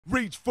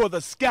reach for the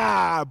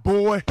sky,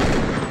 boy.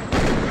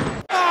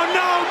 Oh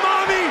no,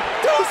 mommy!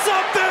 Do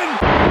something!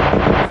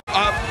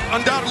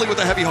 Undoubtedly with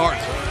a heavy heart.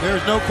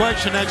 There's no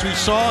question, as we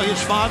saw,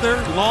 his father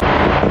long.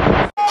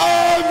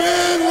 I'm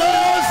in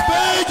Las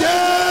Vegas!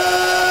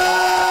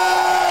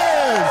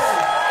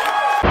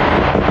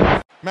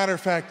 Matter of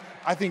fact,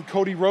 I think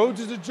Cody Rhodes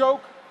is a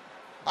joke.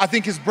 I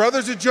think his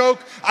brother's a joke.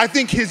 I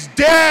think his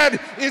dad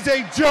is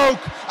a joke.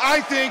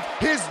 I think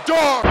his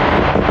dog.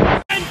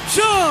 And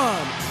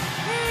John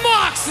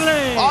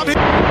Moxley! Oh, look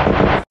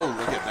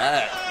at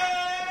that.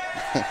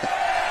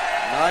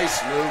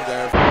 Nice move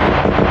there.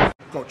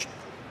 Coach,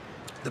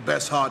 the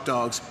best hot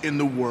dogs in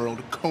the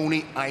world,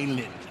 Coney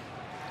Island.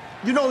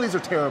 You know these are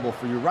terrible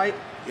for you, right?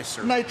 Yes,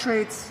 sir.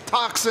 Nitrates,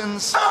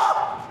 toxins.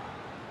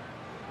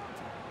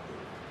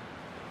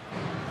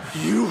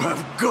 You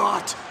have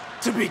got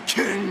to be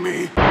kidding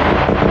me.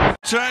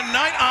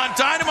 Tonight on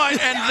Dynamite,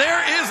 and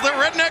there is the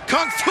redneck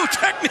kung fu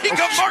technique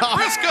of Mark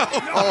Briscoe.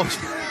 Oh,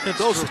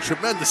 those are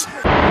tremendous.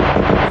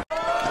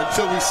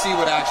 Until we see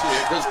what actually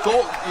is. Because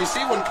Cole, you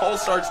see when Cole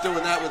starts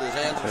doing that with his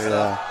hands and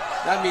stuff,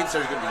 that means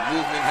there's going to be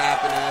movement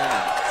happening.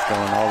 It's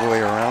going all the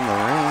way around the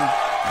ring,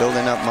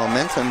 building up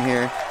momentum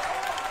here.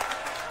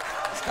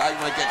 This guy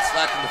might get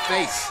slapped in the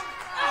face.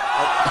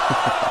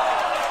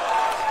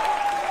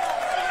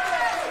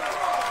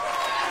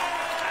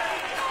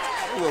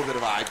 A little bit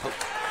of eye poke.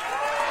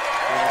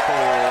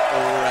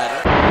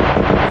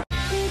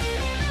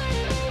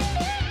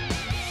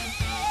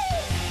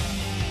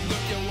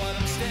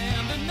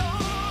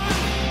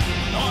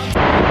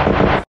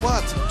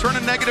 What? Turn a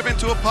negative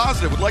into a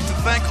positive. Would like to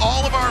thank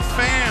all of our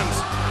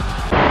fans.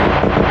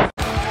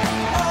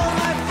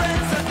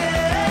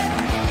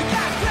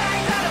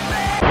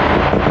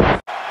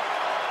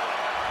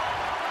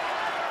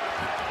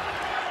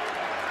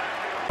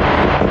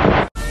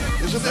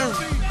 Isn't there?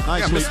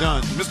 Nicely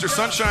done. Mr.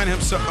 Sunshine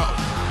himself.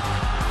 Oh.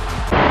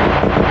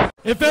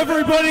 If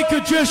everybody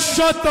could just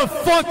shut the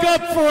fuck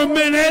up for a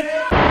minute.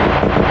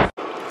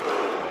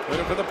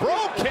 Waiting for the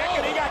bro kick,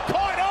 and he got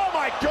caught. Oh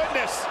my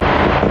goodness!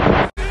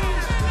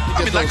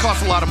 I mean, that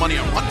costs a lot of money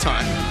at one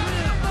time.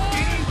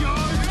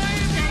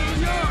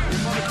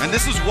 And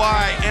this is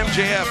why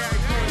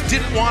MJF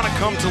didn't want to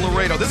come to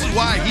Laredo. This is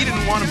why he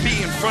didn't want to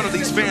be in front of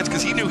these fans,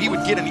 because he knew he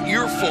would get an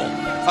earful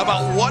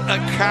about what a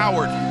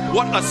coward,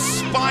 what a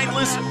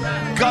spineless,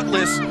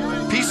 gutless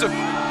piece of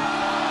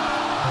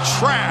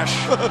trash.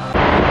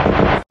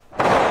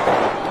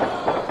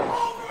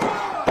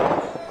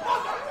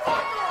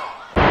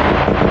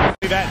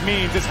 That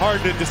means it's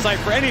hard to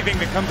decipher anything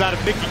that comes out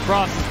of Nikki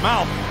Cross's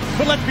mouth.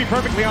 But let's be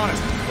perfectly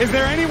honest. Is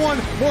there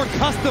anyone more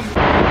custom?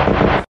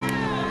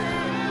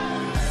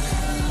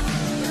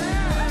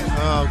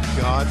 Oh,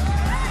 God.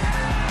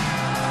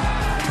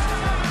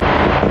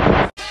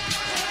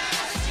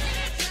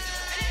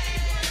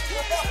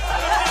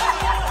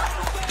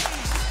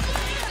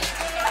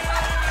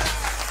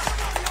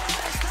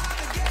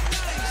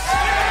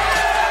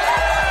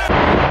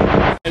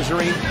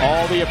 Measuring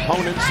all the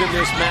opponents in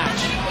this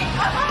match.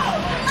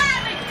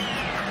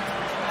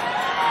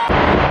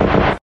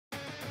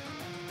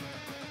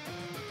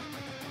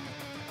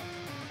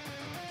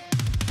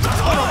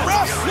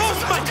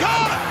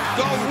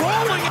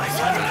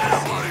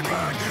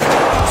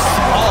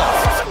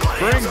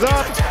 Brings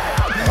up.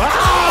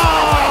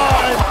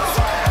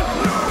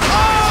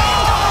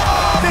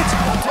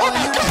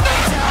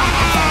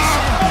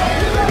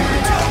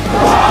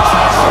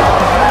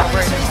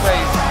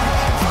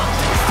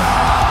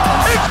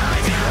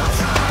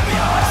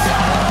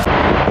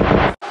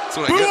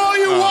 Boo all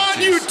you want,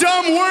 you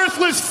dumb,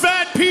 worthless,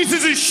 fat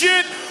pieces of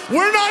shit.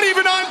 We're not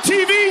even on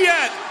TV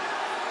yet.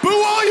 Boo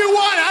all you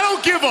want, I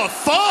don't give a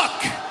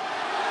fuck.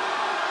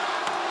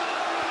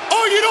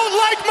 Oh, you don't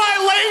like my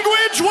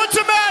language? What's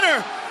the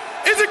matter?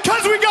 Is it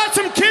because we got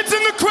some kids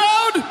in the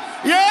crowd?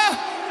 Yeah?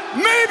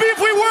 Maybe if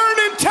we weren't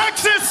in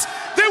Texas,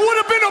 they would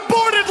have been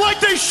aborted like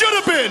they should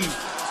have been.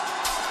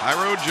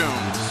 Hyro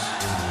Jones.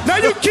 Now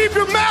you keep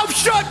your mouth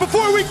shut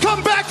before we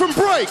come back from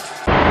break.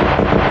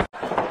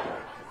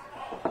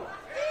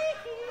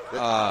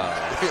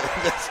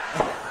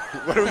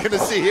 What are we going to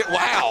see here?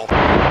 Wow.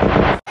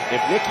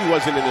 If Nikki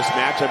wasn't in this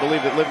match, I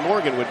believe that Liv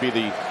Morgan would be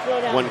the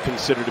one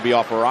considered to be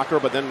off a rocker,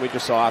 but then we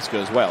just saw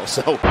Asuka as well,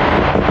 so.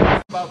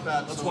 About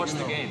that, let's watch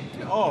the game.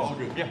 Oh,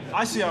 yeah,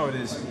 I see how it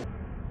is.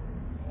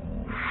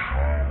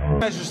 You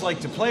guys just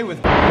like to play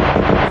with.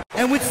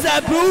 And with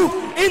Sabu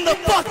in the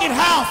fucking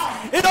house,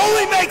 it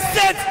only makes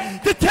sense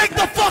to take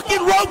the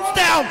fucking ropes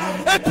down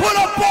and put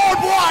up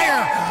barbed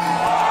wire.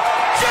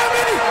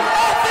 Jimmy,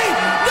 Aussie,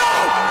 no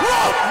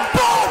rope,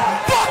 barbed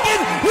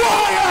fucking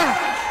wire.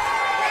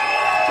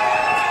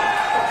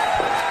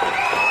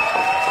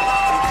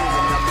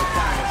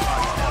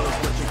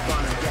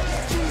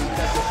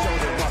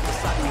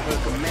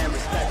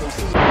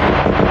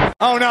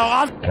 Oh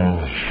no,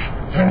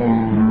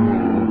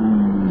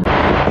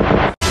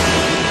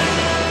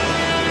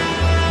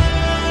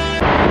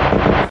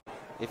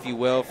 if you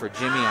will, for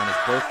Jimmy on his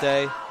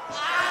birthday.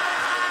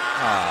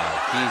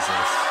 Oh,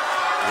 Jesus.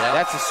 Yeah.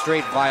 That's a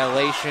straight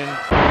violation.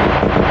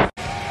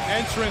 And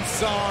entrance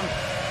song.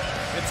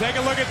 And take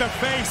a look at the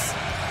face.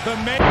 The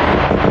main.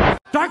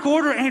 Dark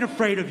Order ain't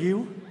afraid of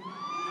you.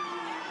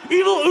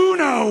 Evil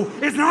Uno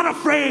is not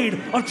afraid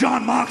of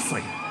Jon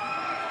Moxley.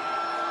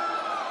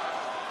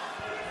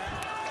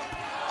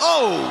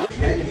 Oh!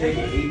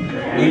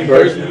 Me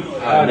personally,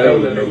 I never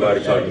let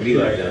nobody talk to me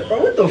like that.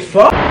 Bro, what the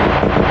fuck?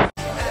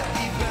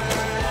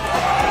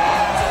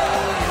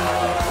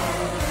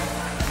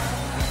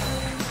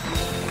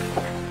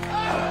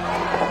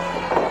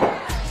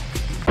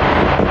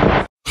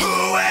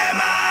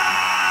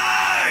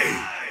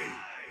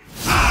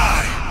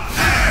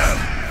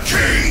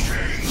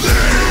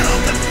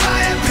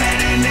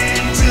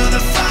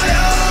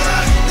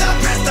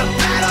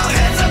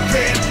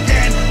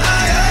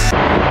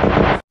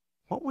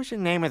 What was the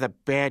name of the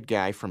bad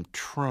guy from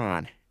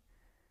Tron?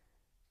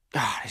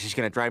 Ah, this is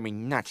gonna drive me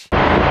nuts.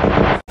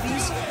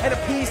 And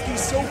appease the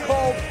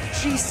so-called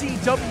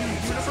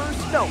GCW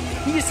universe? No,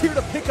 he is here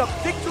to pick up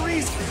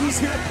victories. He's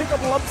here to pick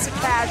up lumps of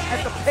cash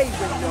at the pay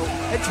window.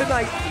 And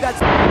tonight, that's...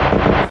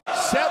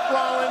 Seth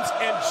Rollins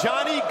and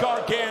Johnny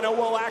Gargano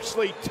will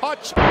actually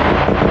touch...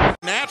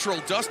 Natural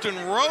Dustin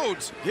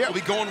Rhodes will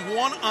be going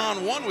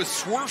one-on-one with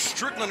Swerve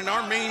Strickland in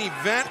our main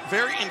event.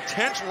 Very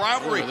intense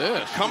rivalry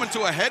coming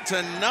to a head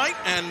tonight.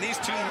 And these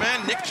two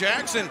men, Nick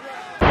Jackson...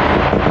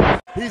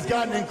 He's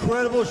got an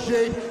incredible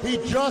shape. He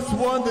just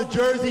won the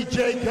Jersey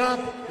J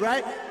Cup,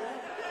 right?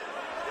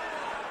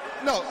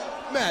 No,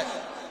 Matt,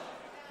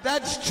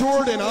 that's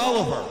Jordan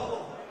Oliver.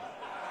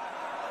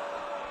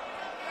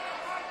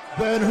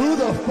 Then who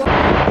the fuck?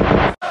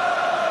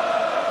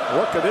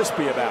 What could this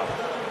be about?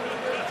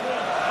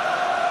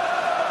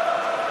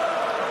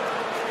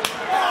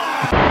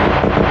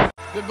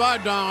 Goodbye,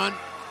 Don.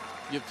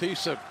 You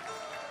piece of...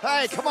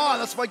 Hey, come on,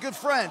 that's my good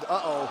friend.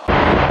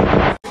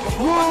 Uh-oh.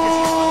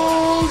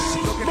 Oh,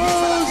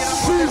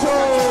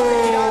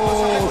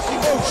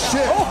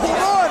 shit. Oh,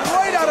 run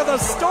right out of the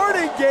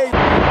starting gate.